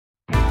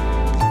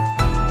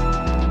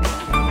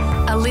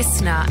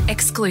Listener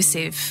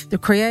exclusive. The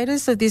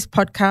creators of this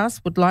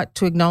podcast would like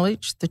to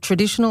acknowledge the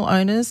traditional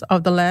owners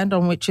of the land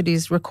on which it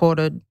is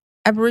recorded.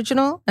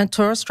 Aboriginal and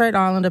Torres Strait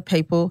Islander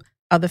people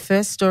are the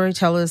first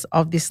storytellers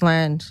of this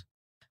land.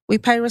 We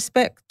pay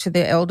respect to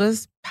their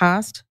elders,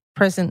 past,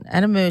 present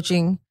and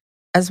emerging,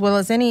 as well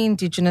as any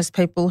Indigenous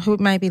people who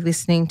may be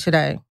listening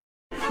today.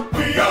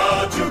 We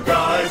are Two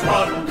Guys,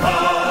 One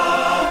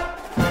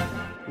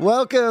Cup.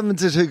 Welcome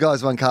to Two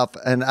Guys, One Cup,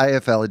 an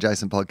AFL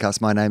adjacent podcast.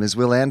 My name is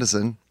Will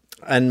Anderson.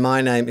 And my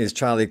name is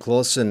Charlie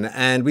Clausen.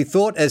 And we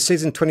thought as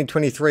season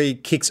 2023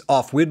 kicks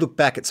off, we'd look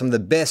back at some of the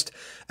best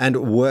and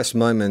worst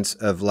moments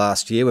of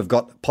last year. We've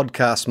got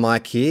Podcast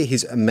Mike here.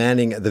 He's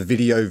manning the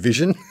video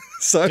vision.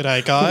 So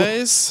g'day,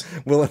 guys.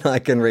 Will and I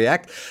can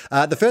react.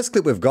 The first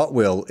clip we've got,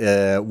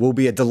 will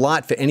be a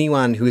delight for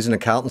anyone who isn't a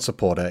Carlton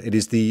supporter. It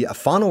is the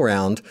final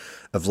round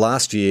of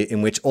last year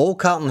in which all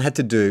Carlton had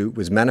to do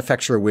was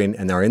manufacture a win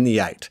and they're in the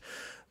 8.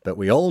 But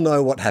we all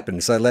know what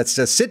happened. So let's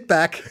just sit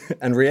back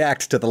and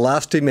react to the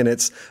last 2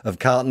 minutes of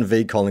Carlton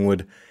v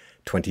Collingwood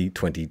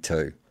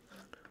 2022.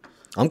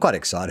 I'm quite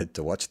excited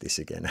to watch this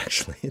again,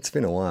 actually. It's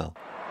been a while.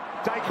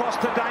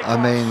 I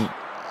mean,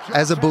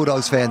 as a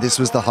Bulldogs fan, this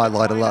was the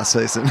highlight of last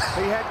season.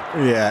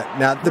 Yeah.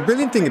 Now, the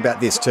brilliant thing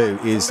about this too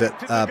is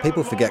that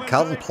people forget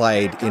Carlton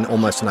played in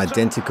almost an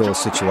identical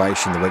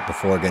situation the week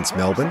before against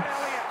Melbourne.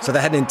 So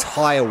they had an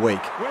entire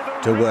week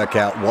to work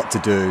out what to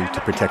do to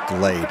protect the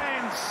lead.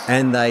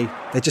 And they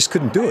just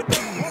couldn't do it.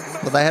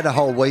 But they had a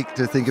whole week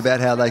to think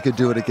about how they could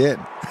do it again.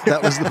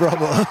 That was the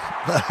problem.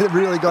 They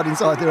really got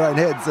inside their own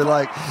heads. So,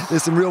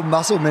 there's some real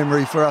muscle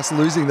memory for us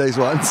losing these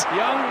ones.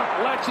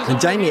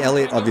 And Jamie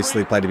Elliott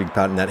obviously played a big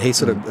part in that. He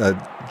sort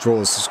of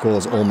draws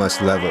scores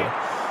almost level.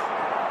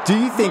 Do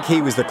you think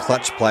he was the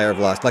clutch player of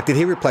last? Did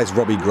he replace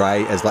Robbie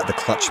Gray as the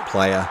clutch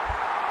player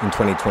in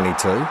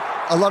 2022?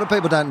 A lot of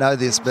people don't know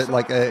this, but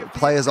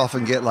players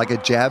often get a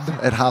jab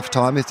at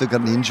halftime if they've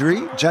got an injury.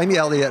 Jamie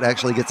Elliott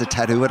actually gets a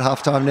tattoo at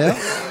halftime now.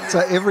 So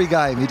every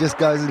game he just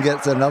goes and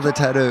gets another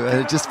tattoo and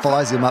it just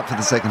fires him up for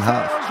the second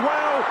half.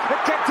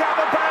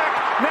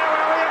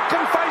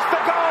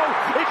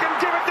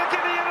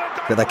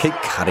 But they keep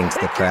cutting to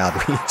the crowd.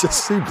 You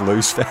just see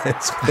Blues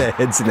fans with their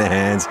heads in their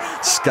hands,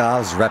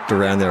 scarves wrapped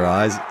around their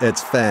eyes.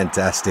 It's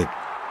fantastic.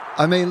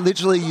 I mean,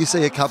 literally, you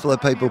see a couple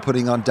of people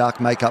putting on dark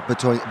makeup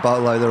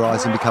below their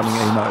eyes and becoming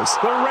emos.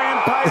 The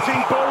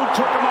rampaging bull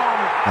took them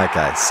on.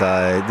 Okay,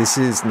 so this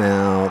is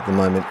now the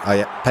moment. Oh,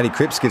 yeah, Paddy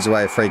Cripps gives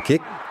away a free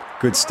kick.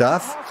 Good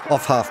stuff.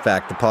 Off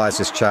half-back, the Pies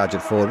just charge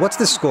it forward. What's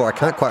the score? I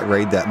can't quite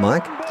read that,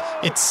 Mike.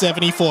 It's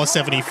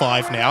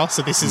 74-75 now,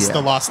 so this is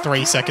the last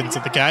 3 seconds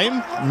of the game.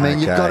 I mean,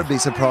 you've got to be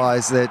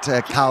surprised that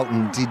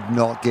Carlton did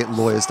not get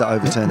lawyers to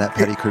overturn that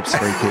Paddy Cripps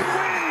free kick.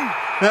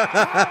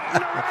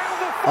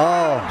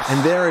 Oh,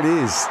 and there it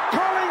is.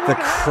 The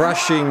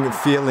crushing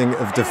feeling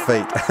of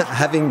defeat.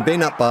 Having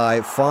been up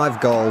by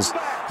 5 goals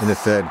in the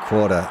third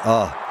quarter.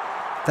 Oh,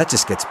 that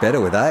just gets better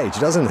with age,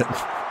 doesn't it?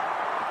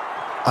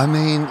 I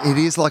mean, it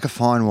is like a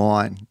fine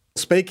wine.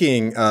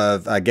 Speaking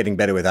of getting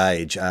better with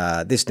age,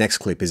 this next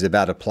clip is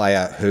about a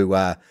player who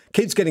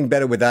keeps getting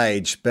better with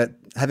age, but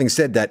having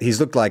said that, he's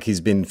looked like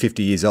he's been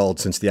 50 years old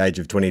since the age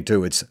of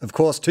 22. It's, of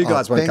course, Two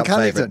Guys, One Cup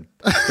favourite,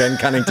 Ben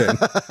Cunnington.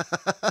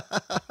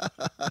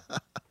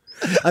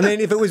 I mean,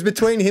 if it was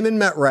between him and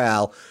Matt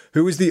Rowell,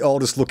 who is the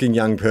oldest looking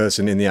young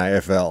person in the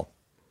AFL?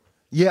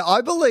 Yeah,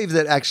 I believe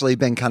that actually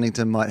Ben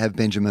Cunnington might have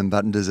Benjamin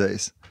Button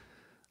disease.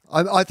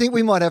 I think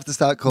we might have to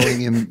start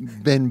calling him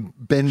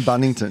Ben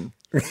Bunnington.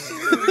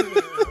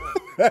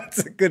 That's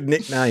a good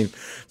nickname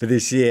for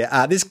this year.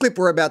 This clip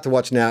we're about to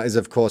watch now is,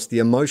 of course, the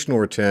emotional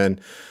return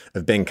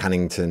of Ben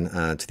Cunnington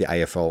to the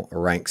AFL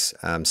ranks.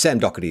 Sam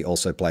Docherty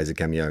also plays a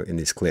cameo in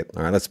this clip.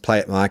 All right, let's play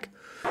it, Mike.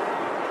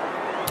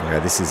 Okay,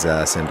 this is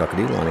Sam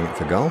Docherty lining up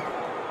for goal.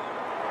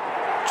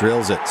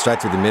 Drills it straight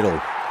through the middle.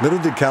 Little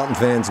did Carlton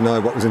fans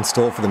know what was in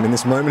store for them in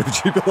this moment of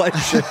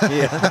jubilation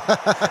here.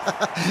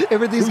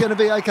 Everything's going to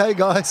be okay,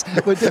 guys.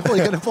 We're definitely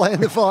going to play in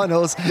the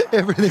finals.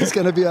 Everything's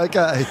going to be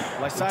okay.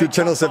 Did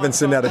Channel 7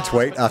 send out a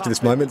tweet after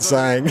this moment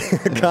saying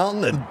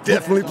Carlton are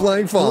definitely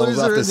playing finals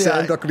after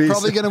Sam Docherty's...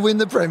 Probably going to win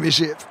the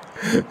premiership.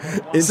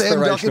 Sam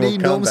Docherty,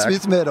 Norm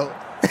Smith medal.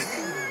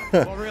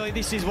 Well, really,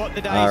 this is what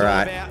the days all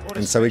right. about.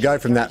 And so we go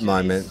from that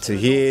moment to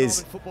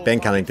here's Ben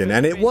Cunnington.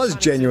 And it was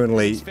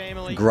genuinely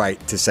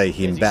great to see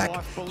him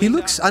back. He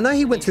looks, I know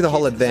he went through the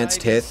whole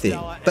advanced hair thing,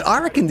 but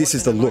I reckon this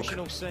is the look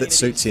that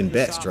suits him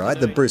best, right?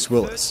 The Bruce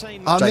Willis.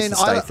 Jason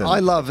Statham. I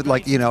love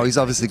it. He's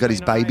obviously got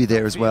his baby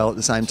there as well at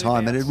the same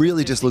time. And it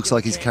really just looks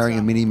like he's carrying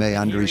a mini-me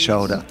under his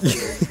shoulder.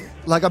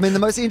 The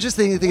most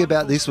interesting thing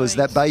about this was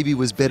that baby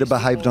was better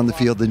behaved on the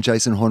field than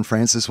Jason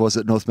Horne-Francis was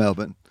at North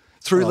Melbourne.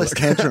 Threw less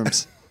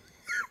tantrums.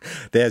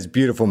 There's a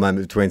beautiful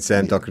moment between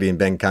Sam Docherty and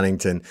Ben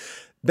Cunnington.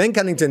 Ben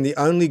Cunnington, the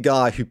only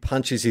guy who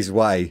punches his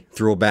way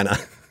through a banner.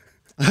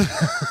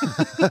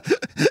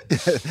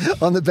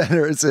 On the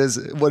banner it says,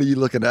 "What are you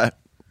looking at?"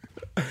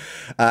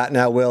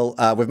 Now, Will,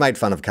 we've made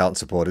fun of Carlton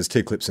supporters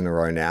 2 clips in a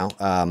row now.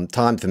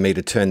 Time for me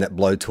to turn that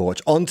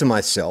blowtorch onto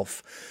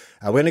myself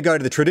We're going to go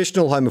to the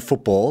traditional home of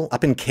football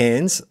up in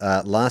Cairns.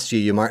 Last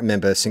year, you might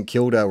remember St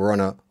Kilda were on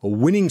a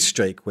winning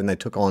streak when they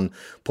took on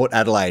Port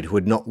Adelaide, who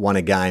had not won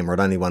a game or had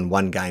only won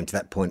one game to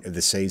that point of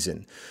the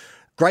season.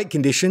 Great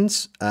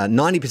conditions,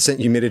 90%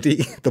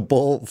 humidity, the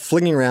ball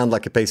flinging around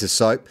like a piece of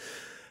soap.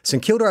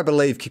 St Kilda, I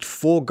believe, kicked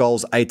 4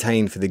 goals,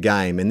 18 for the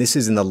game, and this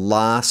is in the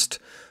last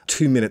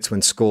 2 minutes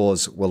when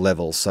scores were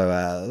level.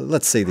 So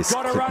let's see this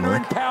clip,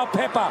 Mike. Powell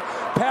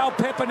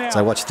Pepper now.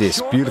 So watch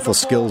this. Beautiful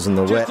skills in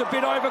the wet.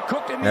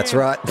 That's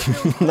right.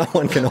 No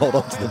one can hold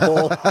on to the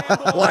ball.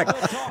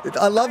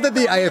 I love that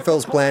the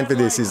AFL's plan for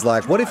this is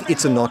like, what if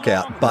it's a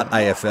knockout, but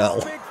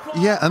AFL?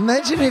 Yeah,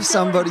 imagine if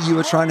you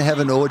were trying to have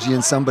an orgy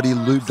and somebody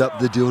lubed up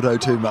the dildo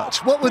too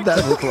much. What would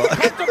that look like?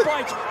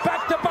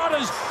 Back to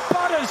Butters.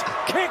 Butters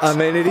kicks. I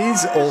mean, it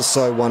is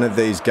also one of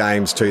these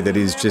games too that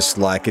is just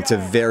like, it's a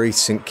very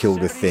St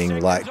Kilda thing,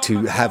 like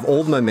to have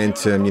all the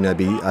momentum,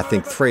 be, I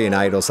think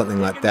 3-8 or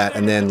something like that,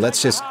 and then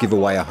let's just give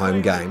away a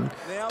home game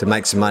to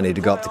make some money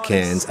to go up to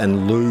Cairns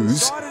and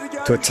lose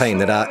to a team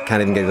that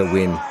can't even get a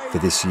win for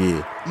this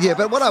year. Yeah,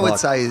 but what I would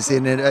say is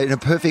in a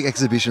perfect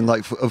exhibition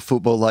of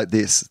football like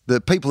this, the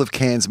people of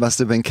Cairns must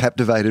have been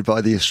captivated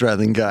by the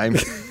Australian game.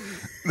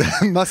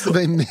 There must have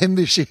been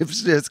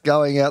memberships just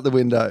going out the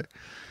window.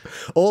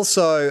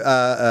 Also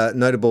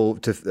notable,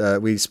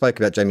 we spoke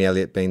about Jamie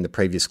Elliott being the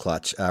previous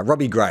clutch.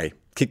 Robbie Gray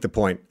kicked the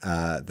point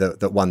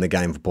that won the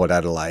game for Port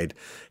Adelaide.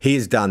 He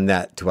has done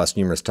that to us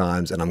numerous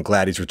times, and I'm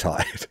glad he's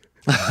retired.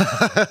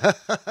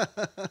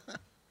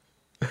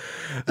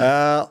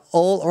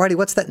 Alrighty,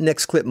 what's that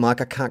next clip,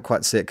 Mike? I can't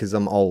quite see it because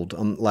I'm old.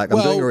 I'm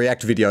doing a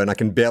React video and I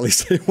can barely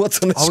see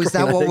what's on the screen. Oh, is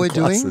that what we're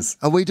doing?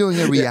 Are we doing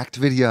a React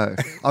video?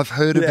 I've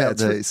heard about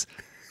these.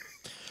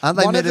 Aren't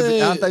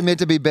they meant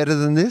to be better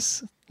than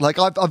this? Like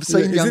I've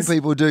seen young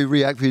people do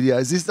React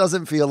videos. This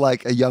doesn't feel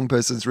like a young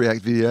person's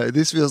React video.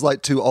 This feels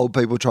like 2 old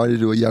people trying to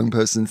do a young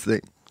person's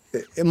thing.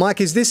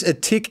 Mike, is this a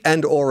tick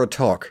and or a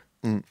talk?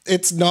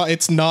 It's not.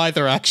 It's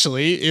neither,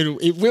 actually.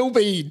 It will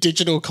be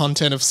digital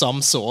content of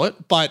some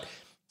sort, but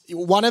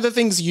one of the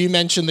things you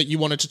mentioned that you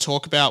wanted to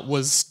talk about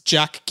was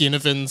Jack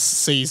Ginnivan's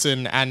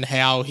season and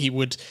how he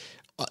would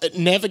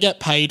never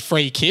get paid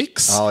free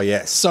kicks. Oh,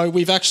 yes. So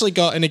we've actually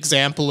got an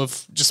example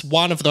of just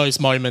one of those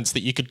moments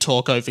that you could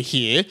talk over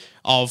here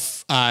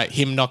of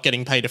him not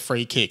getting paid a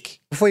free kick.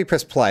 Before you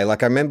press play, I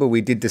remember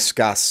we did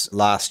discuss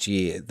last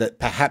year that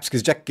perhaps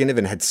because Jack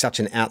Ginnivan had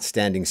such an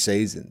outstanding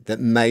season that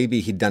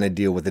maybe he'd done a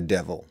deal with the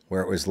devil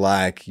where it was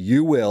like,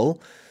 you will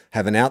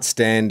have an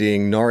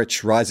outstanding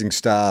Norwich Rising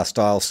Star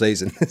style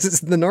season. Is this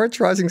the Norwich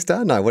Rising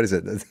Star? No, what is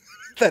it?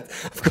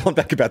 I've gone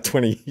back about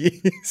 20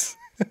 years.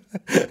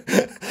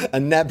 A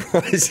NAB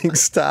Rising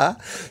Star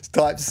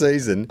type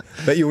season,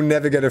 but you'll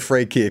never get a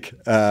free kick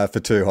for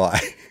too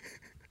high.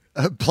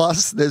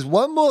 Plus, there's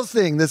one more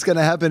thing that's going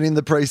to happen in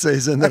the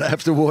preseason that I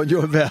have to warn you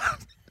about.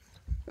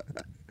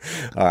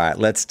 All right,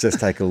 let's just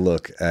take a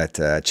look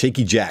at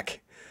Cheeky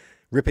Jack,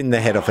 ripping the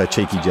head off a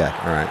Cheeky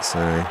Jack. All right,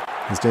 so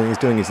he's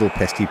doing his little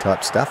pesty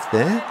type stuff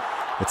there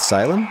with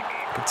Salem.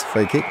 Gets a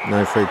free kick,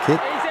 no free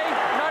kick.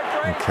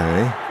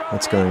 Okay,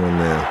 what's going on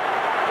now?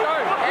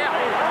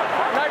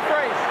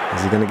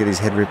 Is he going to get his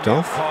head ripped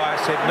off? I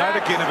said no to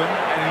Ginnivan,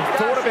 and he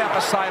thought about the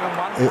Salem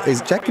one. Is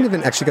Jack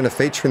Ginnivan actually going to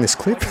feature in this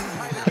clip?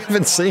 I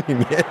haven't seen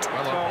him yet.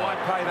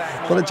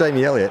 What a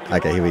Jamie Elliott.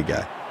 Okay, here we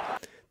go.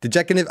 Did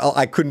Jack Ginnivan? Oh,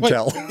 I couldn't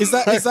tell. Is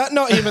that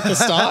not him at the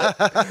start?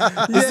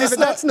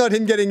 That's not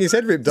him getting his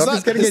head ripped off.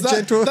 He's getting a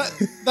gentle.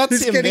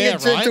 That's him there,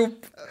 right?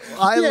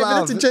 I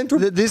love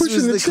that this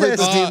was the clip of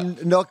chest. him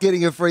not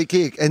getting a free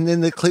kick, and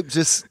then the clip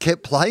just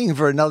kept playing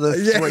for another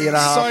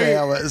 3.5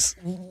 hours.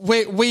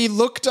 We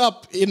looked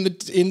up in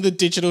the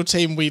digital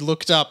team. We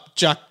looked up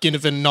Jack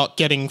Ginnivan not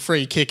getting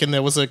free kick, and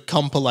there was a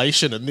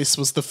compilation, and this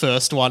was the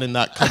first one in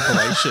that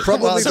compilation.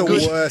 Probably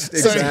the worst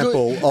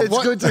example.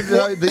 It's good to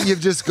know that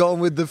you've just gone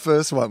with the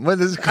first one. When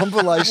there's a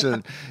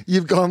compilation,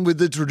 you've gone with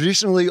the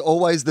traditionally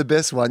always the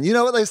best one. You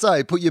know what they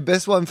say? Put your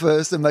best one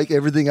first and make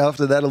everything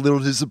after that a little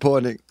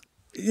disappointing.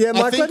 Yeah,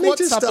 Mike, I'm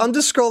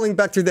just scrolling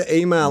back through the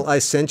email I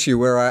sent you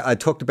where I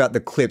talked about the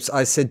clips.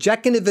 I said,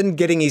 Jack Ginnivan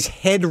getting his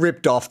head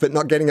ripped off but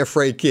not getting a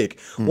free kick.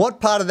 What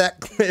part of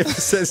that clip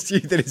says to you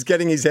that he's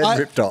getting his head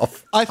ripped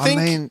off? I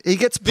mean, he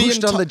gets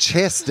pushed on the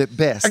chest at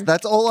best.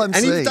 That's all I'm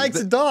saying. And he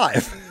takes a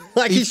dive.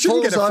 He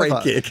shouldn't get a free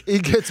kick. He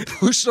gets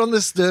pushed on the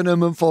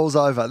sternum and falls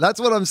over. That's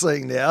what I'm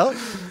seeing now.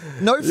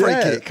 No free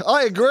kick.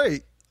 I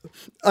agree.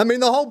 I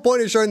mean, the whole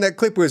point of showing that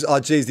clip was,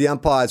 the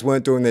umpires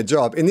weren't doing their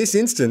job. In this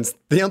instance,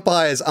 the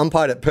umpires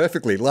umpired it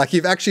perfectly. Like,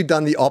 you've actually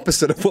done the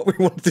opposite of what we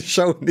wanted to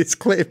show in this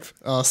clip.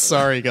 Oh,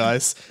 sorry,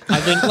 guys.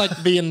 I think,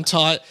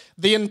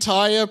 the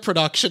entire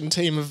production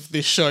team of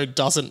this show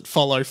doesn't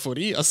follow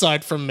footy,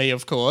 aside from me,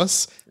 of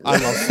course. I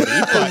love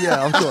footy. But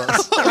yeah, of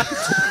course.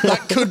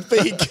 That could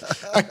be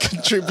a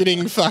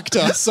contributing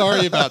factor.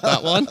 Sorry about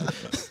that one.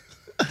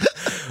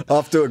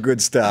 Off to a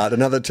good start.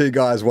 Another 2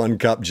 guys, 1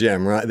 cup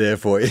gem right there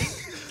for you.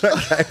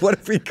 Okay, what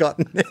have we got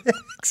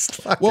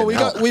next? Well,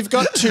 we've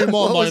got 2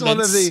 more moments. What was one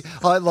of the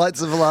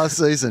highlights of last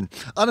season?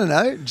 I don't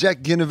know. Jack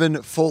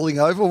Ginnivan falling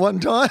over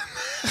one time.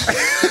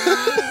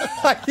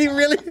 He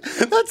really,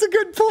 that's a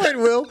good point,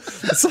 Will.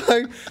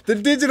 So the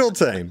digital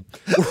team,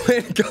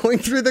 when going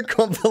through the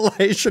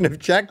compilation of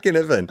Jack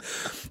Ginnivan,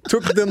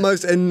 took the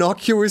most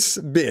innocuous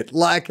bit.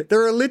 Like,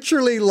 there are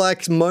literally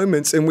like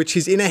moments in which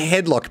he's in a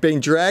headlock being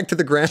dragged to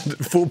the ground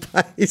at full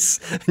pace.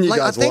 And you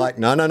guys were like,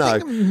 no.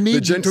 The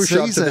gentle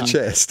shot to the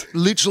chest.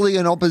 Literally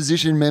an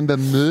opposition member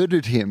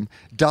murdered him,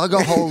 dug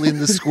a hole in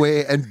the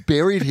square and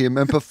buried him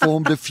and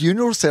performed a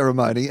funeral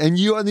ceremony. And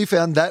you only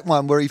found that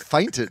one where he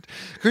fainted.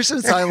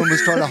 Christian Salem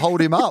was trying to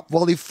hold him up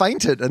while he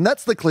fainted. And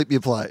that's the clip you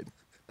played.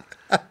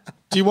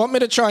 Do you want me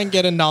to try and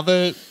get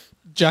another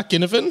Jack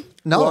Ginnivan?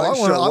 No,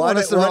 Well, I want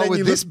us to roll with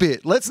you this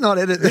bit. Let's not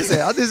edit this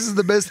out. This is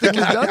the best thing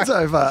we've done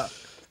so far.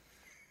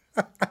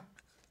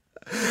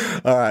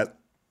 All right.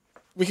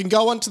 We can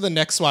go on to the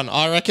next one.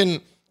 I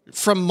reckon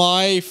from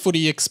my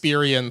footy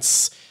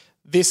experience,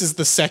 this is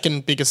the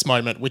second biggest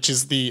moment, which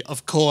is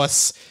of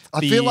course,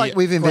 I feel like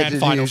we've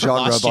invented a new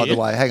genre, by the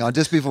way. Hang on,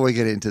 just before we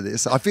get into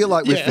this. I feel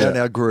like we've found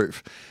our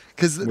groove.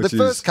 Because the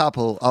first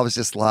couple, I was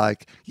just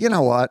like, you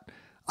know what?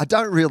 I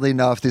don't really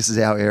know if this is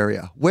our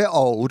area. We're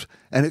old,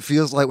 and it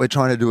feels like we're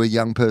trying to do a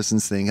young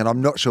person's thing, and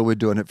I'm not sure we're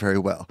doing it very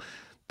well.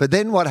 But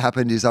then what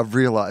happened is I've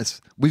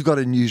realised we've got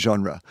a new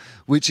genre,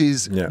 which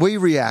is we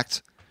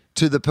react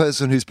to the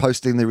person who's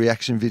posting the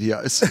reaction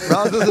videos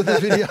rather than the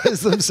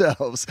videos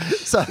themselves.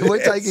 So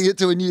we're taking it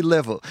to a new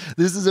level.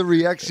 This is a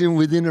reaction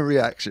within a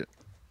reaction.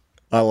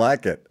 I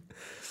like it.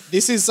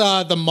 This is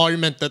the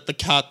moment that the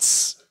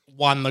Cats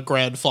won the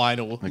grand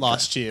final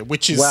last year,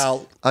 which is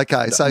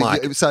okay. So,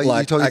 Mike, you're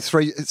talking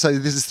three. So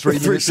this is 3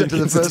 minutes into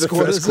the first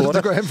quarter of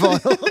the grand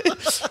final.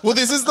 Well,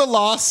 this is the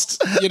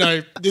last.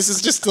 This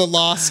is just the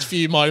last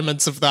few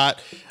moments of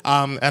that.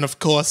 And of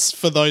course,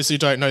 for those who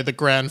don't know, the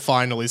grand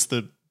final is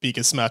the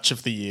biggest match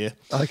of the year.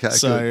 Okay,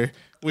 so good.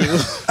 we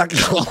will.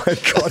 Oh my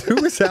God,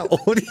 who is our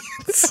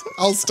audience?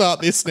 I'll start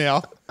this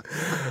now.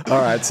 All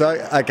right, so,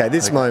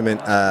 this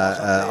moment,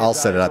 I'll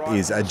set it up,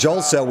 is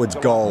Joel Selwood's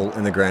goal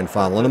in the grand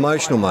final. An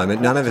emotional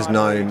moment. None of us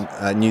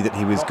knew that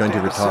he was going to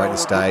retire at the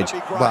stage.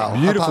 Wow.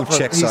 Beautiful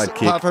check side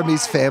kick. Apart from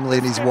his family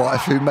and his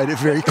wife, who made it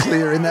very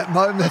clear in that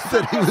moment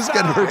that he was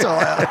going to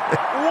retire.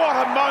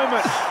 What a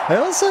moment. I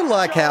also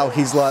like how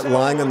he's like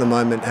lying on the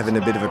moment having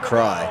a bit of a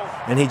cry,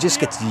 and he just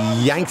gets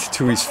yanked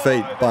to his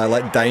feet by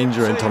like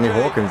Danger and Tommy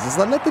Hawkins. It's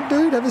like, let the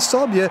dude have a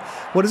sob. Yeah,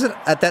 what is it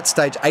at that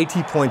stage?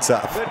 80 points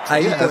up.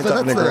 80 points up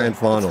in the grand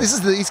final.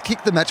 He's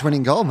kicked the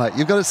match-winning goal, mate.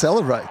 You've got to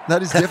celebrate.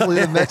 That is definitely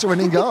the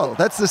match-winning goal.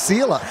 That's the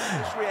sealer.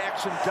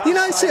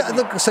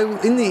 Look, so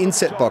in the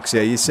inset box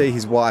here, you see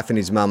his wife and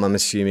his mum, I'm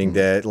assuming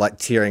they're like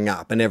tearing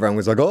up, and everyone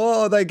was like,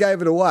 oh, they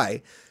gave it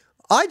away.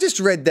 I just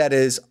read that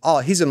as,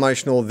 oh, he's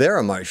emotional, they're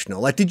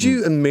emotional. Like, did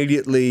you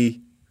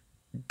immediately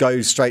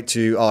go straight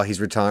to, oh,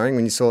 he's retiring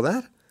when you saw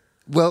that?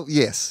 Well,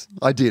 yes,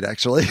 I did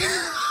actually.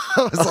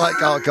 I was like,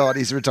 oh, God,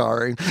 he's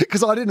retiring.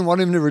 Because I didn't want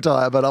him to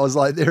retire, but I was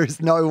like, there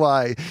is no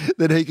way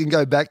that he can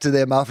go back to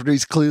them after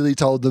he's clearly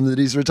told them that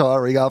he's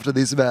retiring after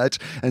this match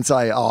and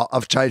say, oh,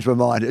 I've changed my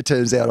mind. It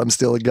turns out I'm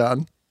still a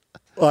gun.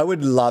 I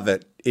would love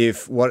it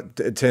if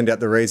it turned out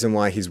the reason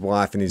why his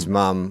wife and his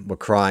mum were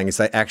crying is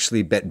they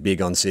actually bet big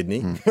on Sydney.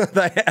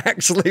 They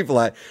actually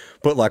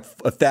put like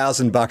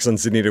 $1,000 on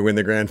Sydney to win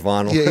the grand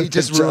final. Yeah, he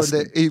just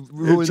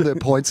ruined their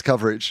points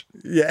coverage.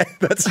 Yeah,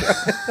 that's right.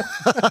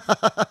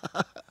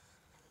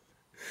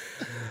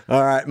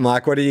 All right,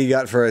 Mike, what do you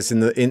got for us in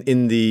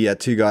the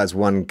Two Guys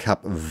One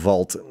Cup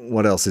vault?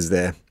 What else is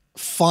there?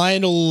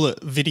 Final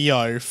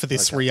video for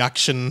this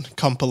reaction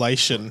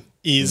compilation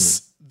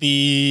is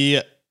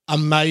the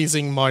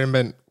amazing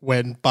moment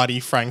when Buddy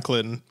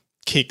Franklin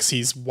kicks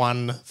his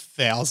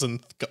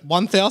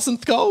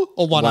 1,000th goal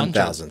or 100th?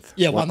 1,000th.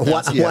 Yeah,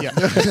 1,000th. Yeah.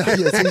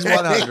 Yes, he's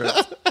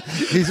 100th.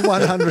 His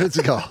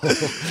 100th goal.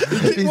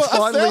 He's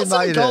finally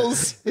made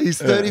it. He's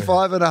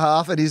 35 and a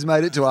half and he's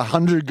made it to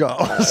 100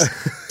 goals.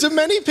 Do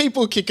many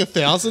people kick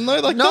 1,000 though?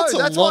 Like, No, that's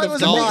that's a lot why it of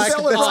was a big goals.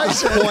 celebration.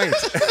 That's the point.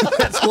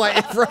 That's why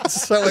everyone's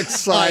so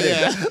excited.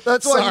 Yeah.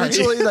 That's why Sorry.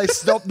 literally they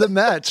stopped the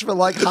match for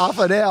like half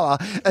an hour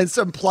and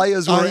some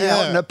players were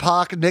out in a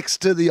park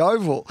next to the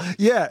Oval.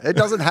 Yeah, it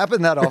doesn't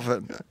happen that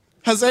often.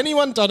 Has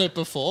anyone done it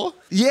before?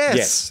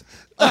 Yes.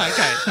 Oh,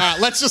 okay. All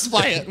right, let's just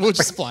play it. We'll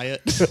just play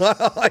it.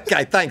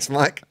 Okay, thanks,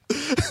 Mike.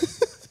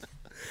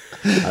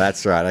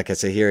 That's right. Okay,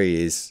 so here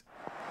he is.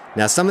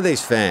 Now, some of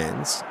these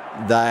fans,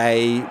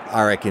 they,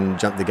 I reckon,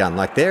 jump the gun.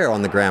 Like, they're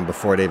on the ground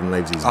before it even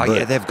leaves his boot.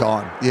 Yeah, they've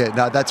gone. Yeah,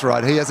 no, that's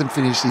right. He hasn't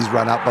finished his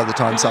run up by the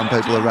time some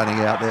people are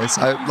running out there.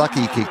 So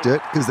lucky he kicked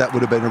it, because that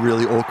would have been a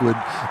really awkward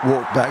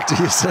walk back to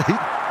your seat.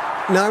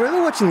 Now, I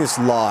remember watching this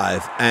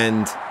live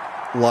and,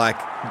 like,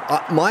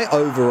 my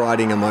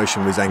overriding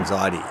emotion was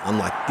anxiety. I'm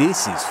like,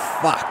 this is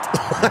fucked.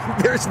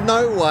 Like, there's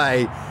no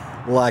way,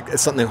 like,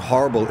 something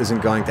horrible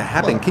isn't going to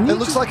happen. Well, it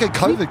looks like a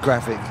COVID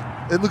graphic.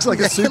 It looks like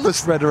a super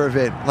spreader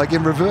event, like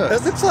in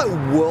reverse. It looks like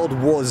World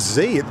War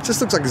Z. It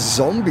just looks like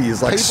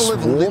zombies, like people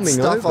have swarming lit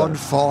stuff over. on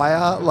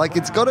fire. Like,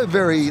 it's got a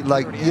very,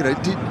 like, you know,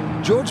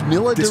 George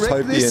Miller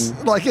direct this?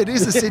 Dystopian. Like, it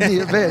is a Sydney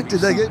event.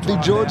 Did they get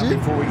Big George in?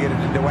 Before we get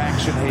into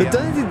action here. But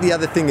don't you think the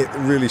other thing it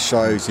really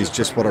shows is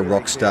just what a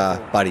rock star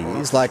Buddy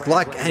is? Like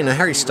you know,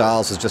 Harry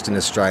Styles is just in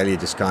Australia,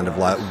 just kind of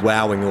like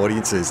wowing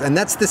audiences, and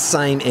that's the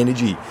same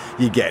energy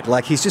you get.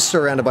 Like, he's just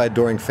surrounded by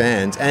adoring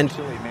fans, and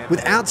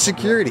without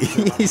security,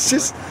 he's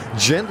just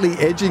gently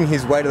edging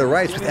his way to the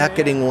race without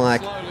getting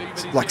like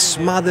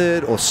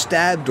smothered or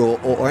stabbed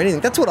or anything.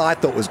 That's what I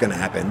thought was going to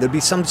happen. There'd be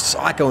some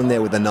psycho in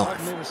there with a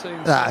knife.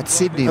 It's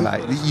Sydney,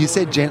 mate. You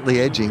said gently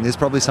edging. There's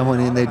probably someone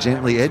in there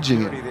gently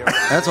edging him.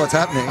 That's what's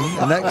happening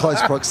in that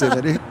close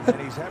proximity.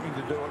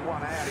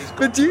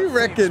 But do you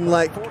reckon,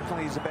 like,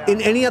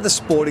 in any other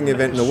sporting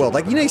event in the world,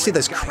 like, you know, you see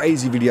those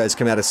crazy videos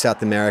come out of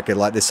South America,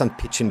 like there's some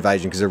pitch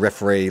invasion because a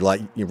referee,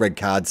 like, you red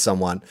cards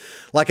someone,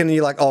 like, and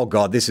you're like, oh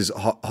God, this is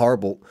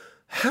horrible.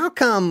 How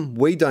come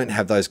we don't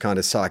have those kind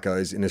of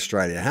psychos in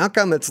Australia? How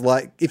come it's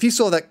like, if you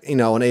saw that, you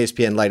know, on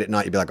ESPN late at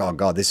night, you'd be like, oh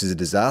God, this is a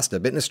disaster.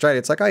 But in Australia,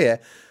 it's like, oh yeah,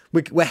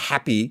 we're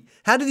happy.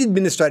 How did the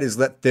administrators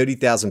let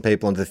 30,000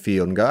 people onto the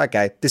field and go,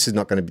 okay, this is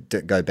not going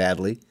to go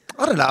badly?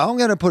 I don't know. I'm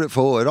going to put it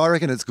forward. I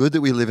reckon it's good that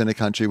we live in a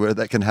country where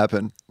that can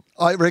happen.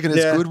 I reckon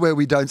it's good where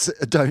we don't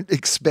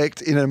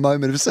expect in a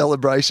moment of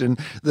celebration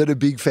that a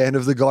big fan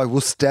of the guy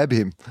will stab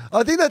him.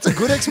 I think that's a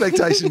good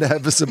expectation to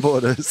have for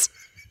supporters.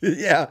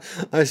 Yeah,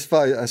 I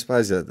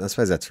suppose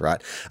that's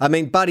right. I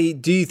mean, Buddy,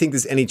 do you think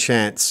there's any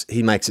chance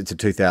he makes it to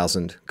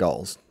 2,000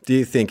 goals? Do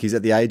you think he's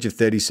at the age of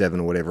 37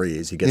 or whatever he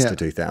is, he gets to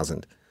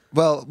 2,000?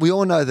 Well, we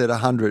all know that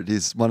 100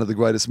 is one of the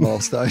greatest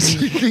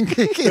milestones you can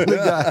kick in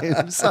the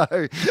game. So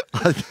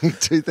I think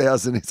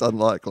 2,000 is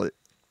unlikely.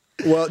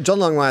 Well, John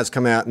Longmire's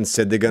come out and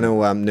said they're going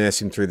to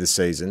nurse him through the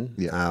season,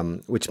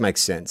 which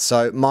makes sense.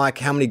 So, Mike,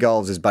 how many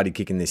goals is Buddy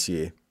kicking this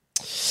year?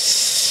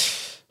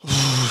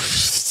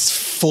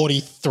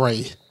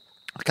 43.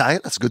 Okay,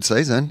 that's a good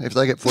season. If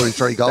they get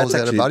 43 goals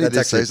out of Buddy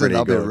this season,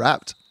 they'll be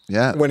wrapped.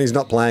 Yeah. When he's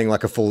not playing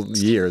like a full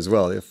year as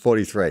well.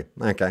 43.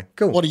 Okay,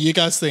 cool. What do you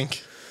guys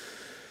think?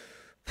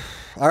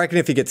 I reckon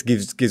if he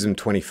gives him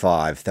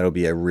 25, that'll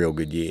be a real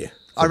good year.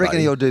 I reckon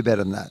he'll do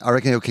better than that. I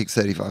reckon he'll kick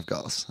 35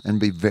 goals and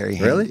be very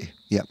handy. Really?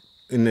 Yep.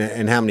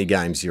 And how many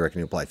games do you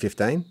reckon he'll play?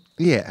 15?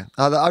 Yeah.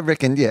 I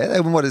reckon, yeah.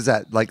 And what is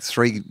that? Like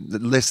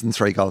less than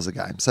 3 goals a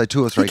game. So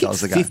 2 or 3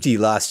 goals a game. 50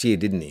 last year,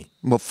 didn't he?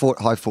 Well,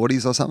 high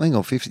 40s or something?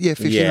 Or 50? Yeah,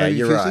 50. Yeah, maybe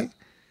you're 50. right.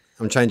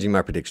 I'm changing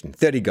my prediction.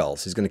 30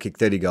 goals. He's going to kick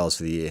 30 goals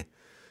for the year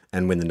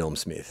and win the Norm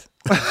Smith.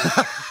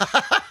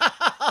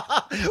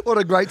 What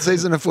a great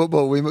season of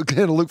football we're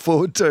going to look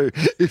forward to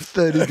if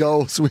 30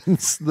 goals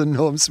wins the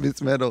Norm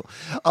Smith medal.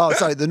 Oh,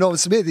 sorry, the Norm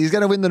Smith. He's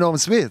going to win the Norm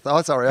Smith.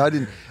 Oh, sorry,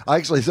 I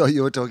actually thought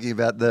you were talking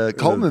about the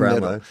Coleman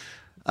medal.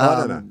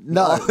 I don't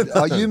know.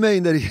 No, you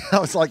mean that I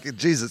was like,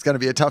 geez, it's going to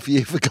be a tough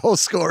year for goal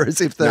scorers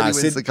if 30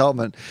 wins the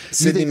Coleman.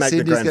 Sydney make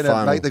the grand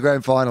final. Make the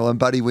grand final and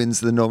Buddy wins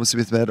the Norm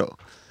Smith medal.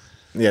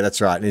 Yeah,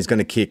 that's right. And he's going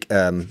to kick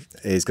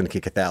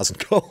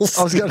 1,000 goals.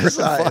 I was going to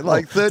say,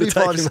 like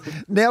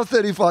 35. Now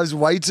 35 is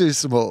way too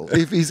small.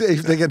 If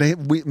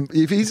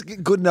he's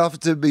good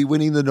enough to be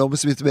winning the Norm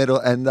Smith medal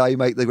and they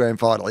make the grand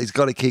final, he's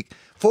got to kick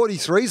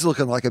 43. Is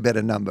looking like a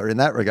better number in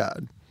that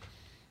regard.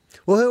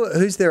 Well,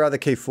 who's their other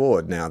key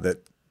forward now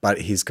but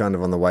he's kind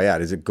of on the way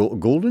out? Is it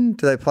Goulden?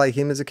 Do they play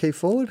him as a key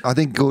forward? I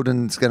think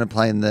Goulden's going to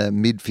play in the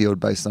midfield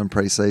based on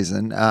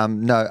pre-season.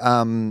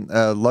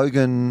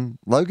 Logan?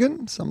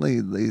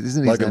 Something,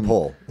 isn't his Logan name?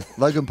 Paul.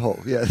 Logan Paul,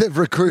 yeah. They've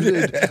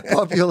recruited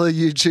popular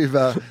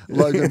YouTuber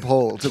Logan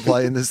Paul to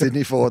play in the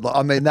Sydney forward.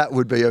 I mean, that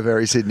would be a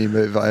very Sydney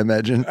move, I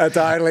imagine.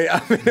 Totally. I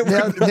mean,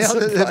 now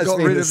that they've got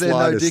rid of their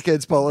no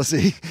dickheads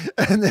policy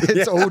and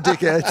it's all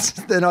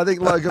dickheads, then I think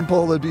Logan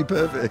Paul would be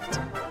perfect.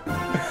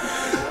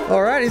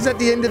 All right, is that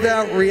the end of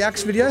our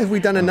Reacts video? Have we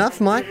done enough,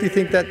 Mike? Do you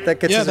think that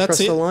gets us across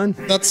the line?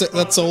 That's it.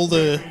 That's all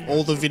the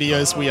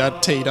videos we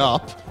had teed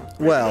up.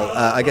 Well,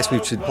 I guess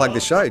we should plug the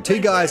show. 2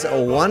 Guys,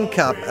 1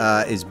 Cup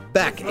is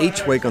back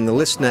each week on the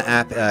Listener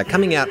app,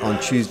 coming out on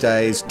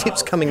Tuesdays,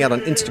 tips coming out on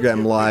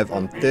Instagram Live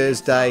on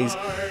Thursdays,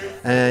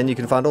 and you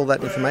can find all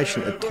that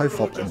information at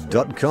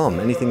tofop.com.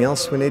 Anything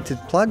else we need to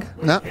plug?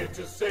 No.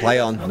 Play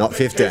on, not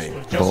 15.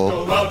 Just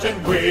go out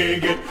and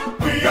wing it.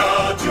 We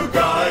are 2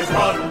 Guys,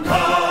 1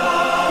 Cup.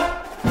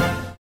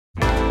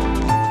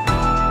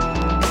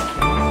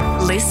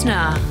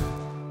 Listener.